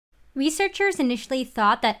Researchers initially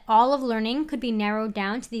thought that all of learning could be narrowed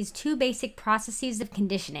down to these two basic processes of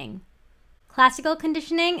conditioning: classical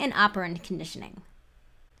conditioning and operant conditioning.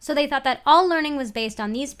 So they thought that all learning was based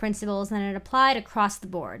on these principles and it applied across the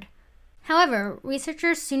board. However,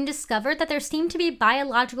 researchers soon discovered that there seemed to be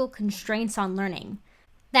biological constraints on learning,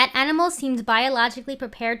 that animals seemed biologically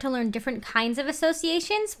prepared to learn different kinds of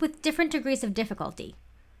associations with different degrees of difficulty.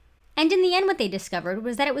 And in the end, what they discovered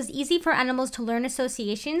was that it was easy for animals to learn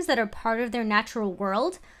associations that are part of their natural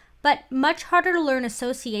world, but much harder to learn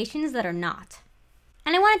associations that are not.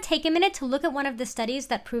 And I want to take a minute to look at one of the studies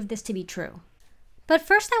that proved this to be true. But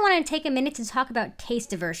first, I want to take a minute to talk about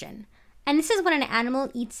taste aversion. And this is when an animal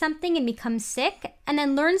eats something and becomes sick, and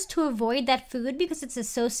then learns to avoid that food because it's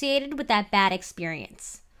associated with that bad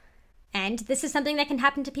experience. And this is something that can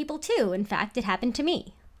happen to people too. In fact, it happened to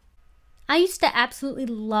me. I used to absolutely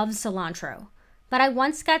love cilantro, but I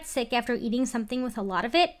once got sick after eating something with a lot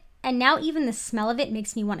of it, and now even the smell of it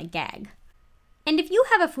makes me want to gag. And if you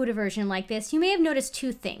have a food aversion like this, you may have noticed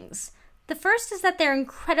two things. The first is that they're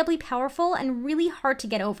incredibly powerful and really hard to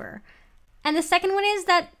get over. And the second one is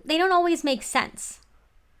that they don't always make sense.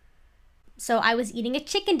 So I was eating a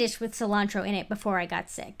chicken dish with cilantro in it before I got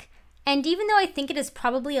sick. And even though I think it is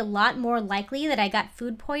probably a lot more likely that I got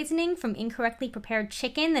food poisoning from incorrectly prepared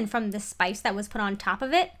chicken than from the spice that was put on top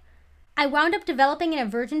of it, I wound up developing an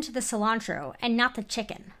aversion to the cilantro and not the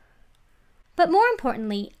chicken. But more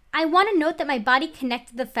importantly, I want to note that my body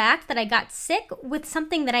connected the fact that I got sick with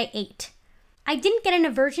something that I ate. I didn't get an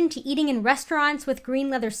aversion to eating in restaurants with green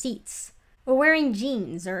leather seats, or wearing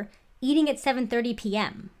jeans, or eating at 7:30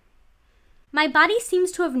 p.m. My body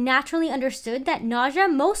seems to have naturally understood that nausea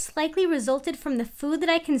most likely resulted from the food that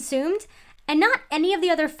I consumed and not any of the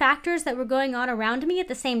other factors that were going on around me at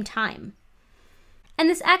the same time. And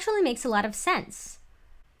this actually makes a lot of sense,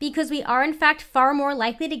 because we are in fact far more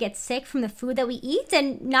likely to get sick from the food that we eat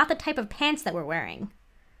and not the type of pants that we're wearing.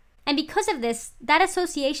 And because of this, that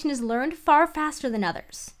association is learned far faster than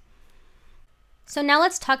others. So now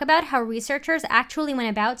let's talk about how researchers actually went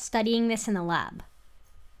about studying this in the lab.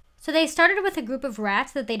 So they started with a group of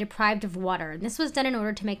rats that they deprived of water, and this was done in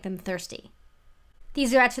order to make them thirsty.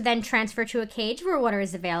 These rats were then transferred to a cage where water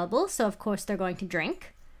is available, so of course they're going to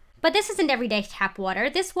drink. But this isn't everyday tap water.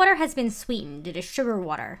 This water has been sweetened. It is sugar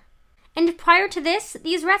water. And prior to this,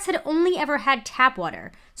 these rats had only ever had tap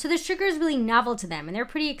water, so the sugar is really novel to them, and they're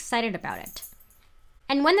pretty excited about it.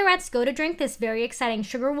 And when the rats go to drink this very exciting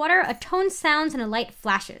sugar water, a tone sounds and a light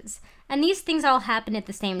flashes, and these things all happen at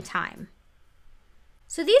the same time.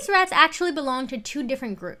 So these rats actually belong to two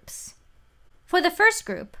different groups. For the first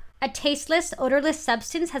group, a tasteless, odorless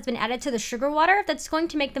substance has been added to the sugar water that's going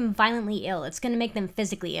to make them violently ill. It's going to make them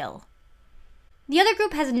physically ill. The other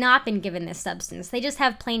group has not been given this substance. They just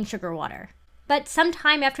have plain sugar water. But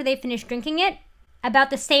sometime after they finish drinking it, about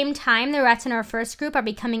the same time the rats in our first group are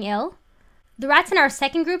becoming ill, the rats in our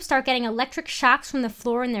second group start getting electric shocks from the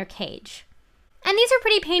floor in their cage. And these are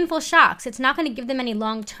pretty painful shocks. It's not going to give them any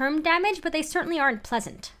long-term damage, but they certainly aren't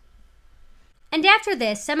pleasant. And after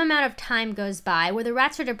this, some amount of time goes by where the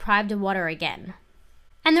rats are deprived of water again.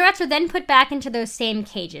 And the rats are then put back into those same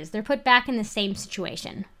cages. They're put back in the same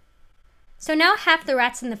situation. So now half the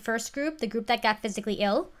rats in the first group, the group that got physically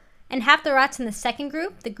ill, and half the rats in the second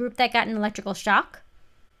group, the group that got an electrical shock,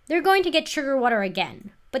 they're going to get sugar water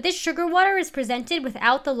again. But this sugar water is presented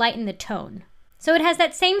without the light and the tone. So it has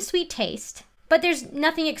that same sweet taste, but there's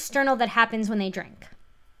nothing external that happens when they drink.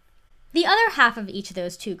 The other half of each of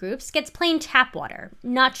those two groups gets plain tap water,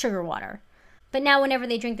 not sugar water. But now whenever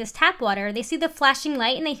they drink this tap water, they see the flashing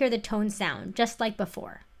light and they hear the tone sound, just like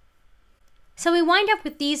before. So we wind up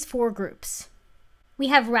with these four groups. We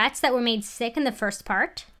have rats that were made sick in the first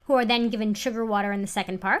part, who are then given sugar water in the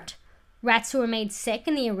second part. Rats who were made sick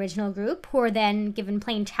in the original group, who are then given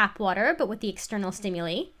plain tap water, but with the external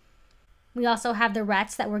stimuli. We also have the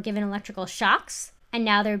rats that were given electrical shocks, and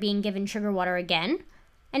now they're being given sugar water again.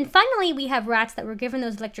 And finally, we have rats that were given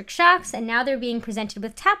those electric shocks, and now they're being presented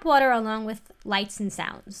with tap water along with lights and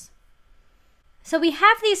sounds. So we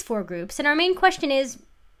have these four groups, and our main question is,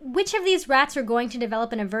 which of these rats are going to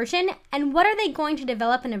develop an aversion, and what are they going to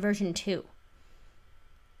develop an aversion to?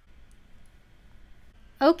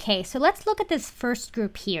 Okay, so let's look at this first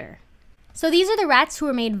group here. So these are the rats who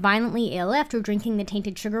were made violently ill after drinking the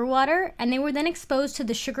tainted sugar water, and they were then exposed to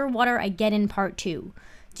the sugar water again in part 2.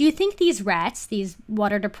 Do you think these rats, these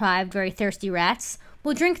water-deprived, very thirsty rats,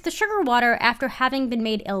 will drink the sugar water after having been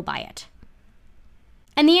made ill by it?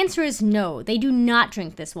 And the answer is no, they do not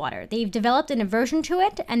drink this water. They've developed an aversion to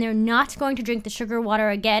it, and they're not going to drink the sugar water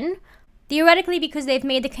again, theoretically because they've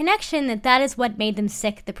made the connection that that is what made them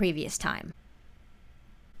sick the previous time.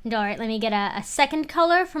 Alright, let me get a second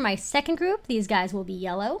color for my second group. These guys will be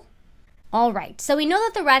yellow. Alright, so we know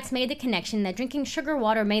that the rats made the connection that drinking sugar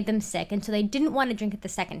water made them sick, and so they didn't want to drink it the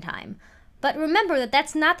second time. But remember that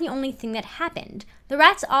that's not the only thing that happened. The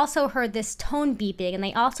rats also heard this tone beeping, and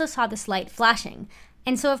they also saw this light flashing.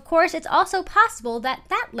 And so, of course, it's also possible that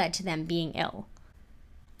that led to them being ill.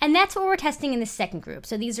 And that's what we're testing in the second group.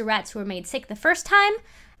 So these are rats who were made sick the first time,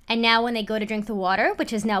 and now when they go to drink the water,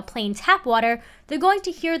 which is now plain tap water, they're going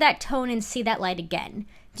to hear that tone and see that light again.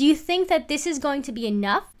 Do you think that this is going to be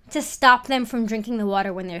enough to stop them from drinking the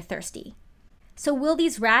water when they're thirsty? So will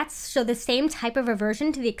these rats show the same type of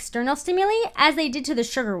aversion to the external stimuli as they did to the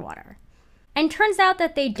sugar water? And turns out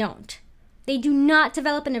that they don't. They do not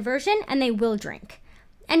develop an aversion, and they will drink.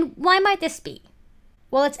 And why might this be?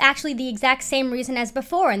 Well, it's actually the exact same reason as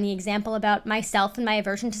before in the example about myself and my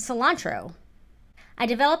aversion to cilantro. I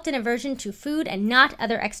developed an aversion to food and not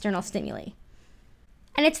other external stimuli.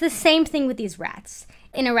 And it's the same thing with these rats.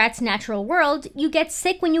 In a rat's natural world, you get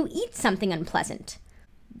sick when you eat something unpleasant.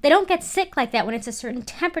 They don't get sick like that when it's a certain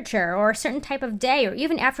temperature or a certain type of day or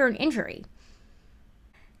even after an injury.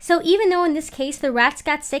 So even though in this case the rats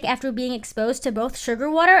got sick after being exposed to both sugar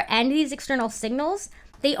water and these external signals,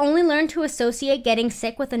 they only learned to associate getting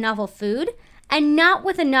sick with a novel food and not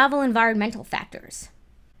with the novel environmental factors.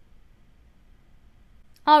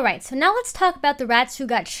 Alright, so now let's talk about the rats who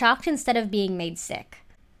got shocked instead of being made sick.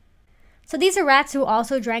 So these are rats who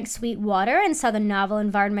also drank sweet water and saw the novel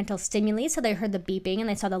environmental stimuli, so they heard the beeping and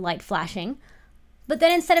they saw the light flashing. But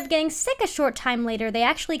then instead of getting sick a short time later, they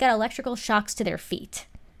actually got electrical shocks to their feet.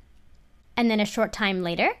 And then a short time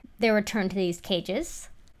later, they're returned to these cages.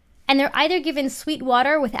 And they're either given sweet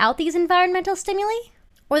water without these environmental stimuli,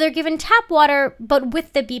 or they're given tap water but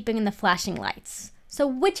with the beeping and the flashing lights. So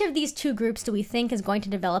which of these two groups do we think is going to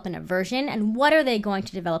develop an aversion, and what are they going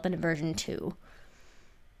to develop an aversion to?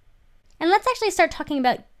 And let's actually start talking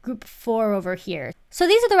about group 4 over here. So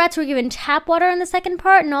these are the rats who were given tap water in the second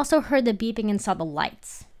part and also heard the beeping and saw the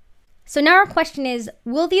lights. So now our question is,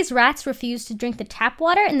 will these rats refuse to drink the tap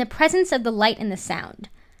water in the presence of the light and the sound?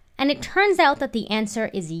 And it turns out that the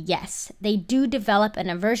answer is yes. They do develop an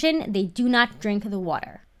aversion. They do not drink the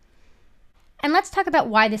water. And let's talk about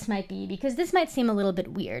why this might be, because this might seem a little bit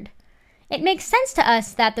weird. It makes sense to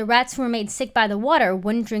us that the rats who were made sick by the water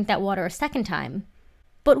wouldn't drink that water a second time.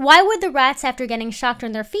 But why would the rats, after getting shocked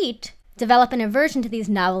on their feet, develop an aversion to these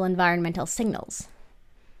novel environmental signals?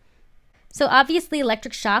 So obviously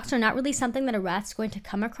electric shocks are not really something that a rat's going to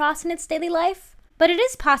come across in its daily life, but it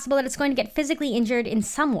is possible that it's going to get physically injured in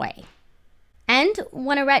some way. And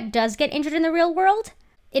when a rat does get injured in the real world,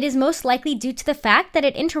 it is most likely due to the fact that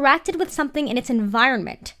it interacted with something in its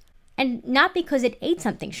environment, and not because it ate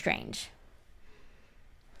something strange.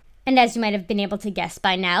 And as you might have been able to guess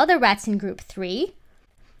by now, the rats in group 3,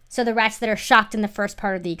 so the rats that are shocked in the first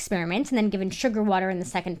part of the experiment and then given sugar water in the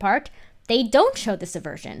second part, they don't show this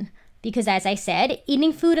aversion. Because as I said,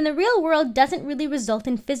 eating food in the real world doesn't really result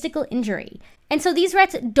in physical injury. And so these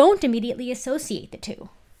rats don't immediately associate the two.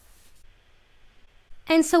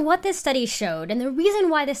 And so what this study showed, and the reason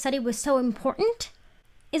why this study was so important,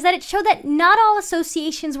 is that it showed that not all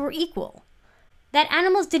associations were equal. That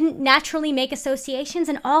animals didn't naturally make associations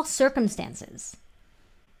in all circumstances.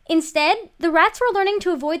 Instead, the rats were learning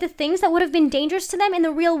to avoid the things that would have been dangerous to them in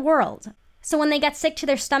the real world. So when they got sick to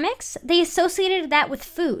their stomachs, they associated that with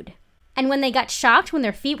food. And when they got shocked when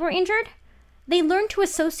their feet were injured, they learned to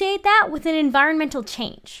associate that with an environmental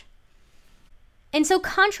change. And so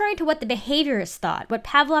contrary to what the behaviorists thought, what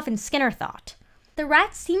Pavlov and Skinner thought, the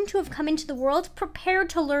rats seem to have come into the world prepared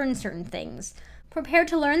to learn certain things. Prepared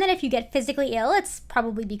to learn that if you get physically ill, it's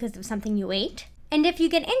probably because of something you ate. And if you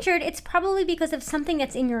get injured, it's probably because of something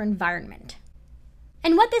that's in your environment.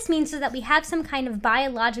 And what this means is that we have some kind of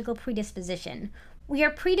biological predisposition. We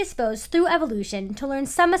are predisposed through evolution to learn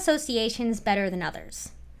some associations better than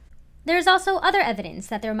others. There's also other evidence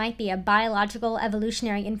that there might be a biological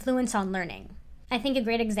evolutionary influence on learning. I think a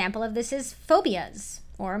great example of this is phobias,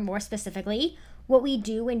 or more specifically, what we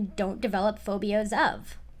do and don't develop phobias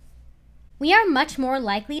of. We are much more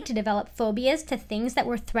likely to develop phobias to things that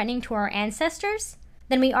were threatening to our ancestors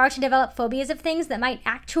than we are to develop phobias of things that might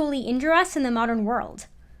actually injure us in the modern world.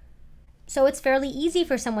 So it's fairly easy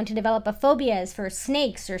for someone to develop a phobia for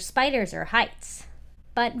snakes or spiders or heights,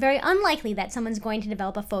 but very unlikely that someone's going to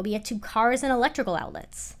develop a phobia to cars and electrical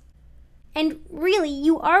outlets. And really,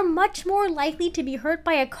 you are much more likely to be hurt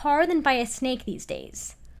by a car than by a snake these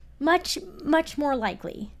days. Much, much more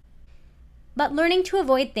likely. But learning to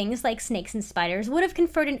avoid things like snakes and spiders would have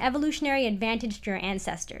conferred an evolutionary advantage to your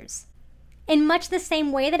ancestors, in much the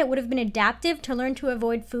same way that it would have been adaptive to learn to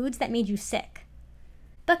avoid foods that made you sick.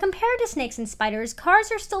 But compared to snakes and spiders,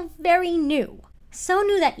 cars are still very new. So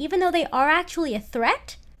new that even though they are actually a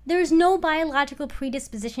threat, there is no biological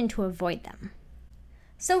predisposition to avoid them.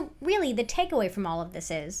 So really, the takeaway from all of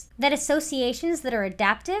this is that associations that are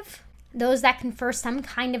adaptive, those that confer some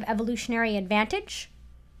kind of evolutionary advantage,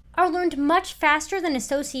 are learned much faster than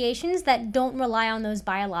associations that don't rely on those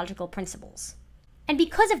biological principles. And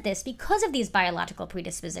because of this, because of these biological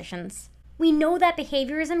predispositions, we know that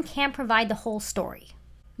behaviorism can't provide the whole story.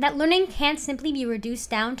 That learning can't simply be reduced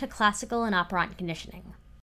down to classical and operant conditioning.